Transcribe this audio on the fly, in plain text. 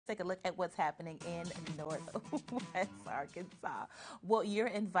take a look at what's happening in Northwest Arkansas. Well, you're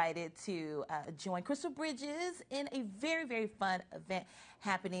invited to join Crystal Bridges in a very, very fun event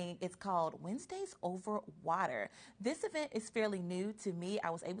happening. It's called Wednesdays Over Water. This event is fairly new to me. I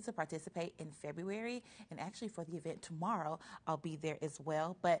was able to participate in February, and actually for the event tomorrow, I'll be there as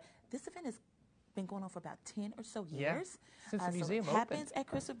well. But this event is been going on for about 10 or so years. Since the museum so it happens opened. at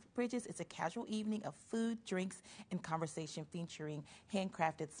Crystal Bridges. It's a casual evening of food, drinks, and conversation featuring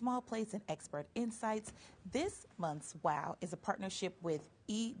handcrafted small plates and expert insights. This month's WOW is a partnership with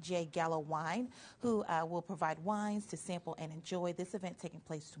E.J. Gallo Wine, who will provide wines to sample and enjoy. This event taking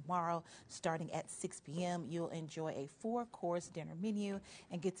place tomorrow starting at 6 p.m. You'll enjoy a 4-course dinner menu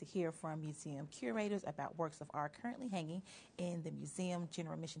and get to hear from museum curators about works of art currently hanging in the museum.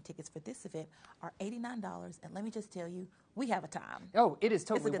 General admission tickets for this event are $89, and let me just tell you, we have a time. Oh, it is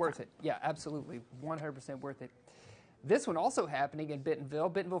totally worth time. it. Yeah, absolutely, 100% worth it. This one also happening in Bentonville.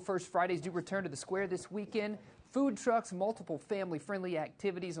 Bentonville First Fridays do return to the square this weekend. Food trucks, multiple family-friendly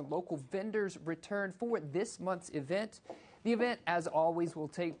activities, and local vendors return for this month's event. The event, as always, will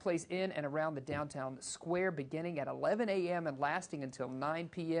take place in and around the downtown square beginning at 11 a.m. and lasting until 9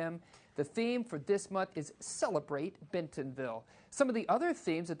 p.m. The theme for this month is Celebrate Bentonville. Some of the other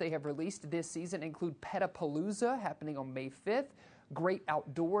themes that they have released this season include Petapalooza happening on May 5th, Great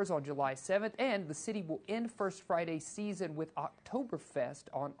Outdoors on July 7th, and the city will end First Friday season with Oktoberfest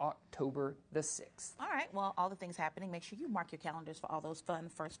on October the 6th. All right, well, all the things happening, make sure you mark your calendars for all those fun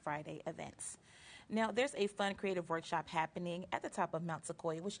First Friday events. Now, there's a fun creative workshop happening at the top of Mount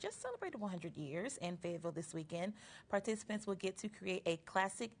Sequoia, which just celebrated 100 years in Fayetteville this weekend. Participants will get to create a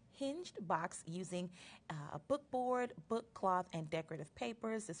classic hinged box using a book board, book cloth, and decorative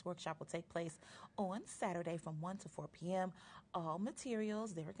papers. This workshop will take place on Saturday from 1 to 4 p.m. All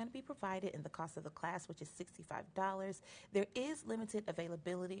materials, they're going to be provided in the cost of the class, which is $65. There is limited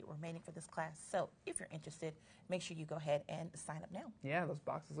availability remaining for this class, so if you're interested, make sure you go ahead and sign up now. Yeah, those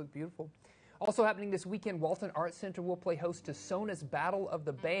boxes look beautiful. Also happening this weekend, Walton Arts Center will play host to Sona's Battle of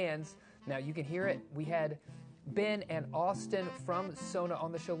the Bands. Now, you can hear it. We had Ben and Austin from Sona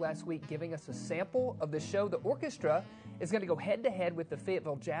on the show last week giving us a sample of the show. The orchestra is going to go head-to-head with the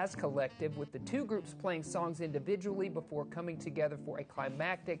Fayetteville Jazz Collective, with the two groups playing songs individually before coming together for a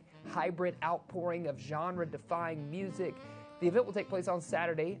climactic hybrid outpouring of genre-defying music. The event will take place on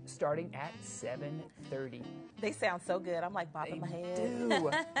Saturday, starting at 7:30. They sound so good. I'm like bopping my head. Do.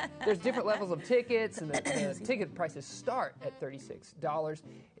 There's different levels of tickets, and the ticket prices start at $36.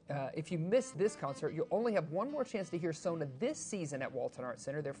 If you miss this concert, you'll only have one more chance to hear Sona this season at Walton Arts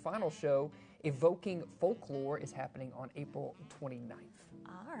Center. Their final show, Evoking Folklore, is happening on April 29th.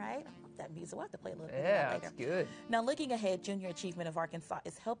 All right. I love that music. We'll have to play a little bit of Yeah, that later. it's good. Now, looking ahead, Junior Achievement of Arkansas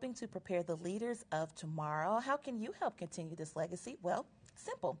is helping to prepare the leaders of tomorrow. How can you help continue this legacy? Well,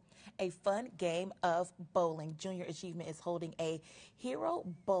 simple. A fun game of bowling. Junior Achievement is holding a Hero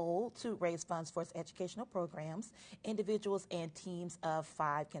Bowl to raise funds for its educational programs. Individuals and teams of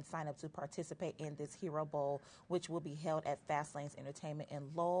 5 can sign up to participate in this Hero Bowl, which will be held at Fast Lanes Entertainment in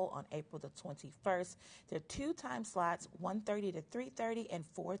Lowell on April the 21st. There are 2 time slots, 1:30 to 3:30 and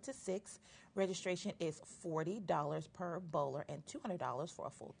 4 to 6. Registration is $40 per bowler and $200 for a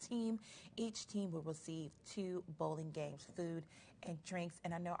full team. Each team will receive 2 bowling games, food and drinks,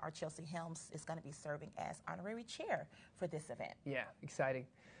 and I know our Chelsea Helms is going to be serving as honorary chair for this event. Yeah, exciting.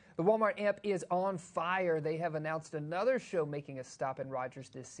 The Walmart Amp is on fire. They have announced another show making a stop in Rogers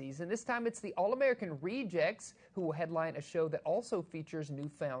this season. This time it's the All-American Rejects, who will headline a show that also features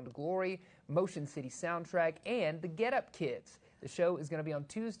Newfound Glory, Motion City Soundtrack, and the Get Up Kids. The show is going to be on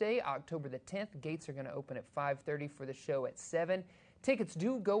Tuesday, October the 10th. Gates are going to open at 5:30 for the show at 7. Tickets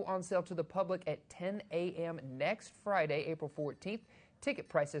do go on sale to the public at 10 a.m. next Friday, April 14th. Ticket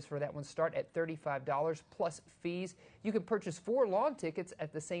prices for that one start at $35 plus fees. You can purchase 4 lawn tickets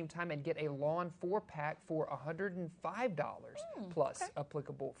at the same time and get a lawn 4-pack for $105 plus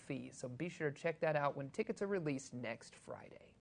applicable fees. So be sure to check that out when tickets are released next Friday.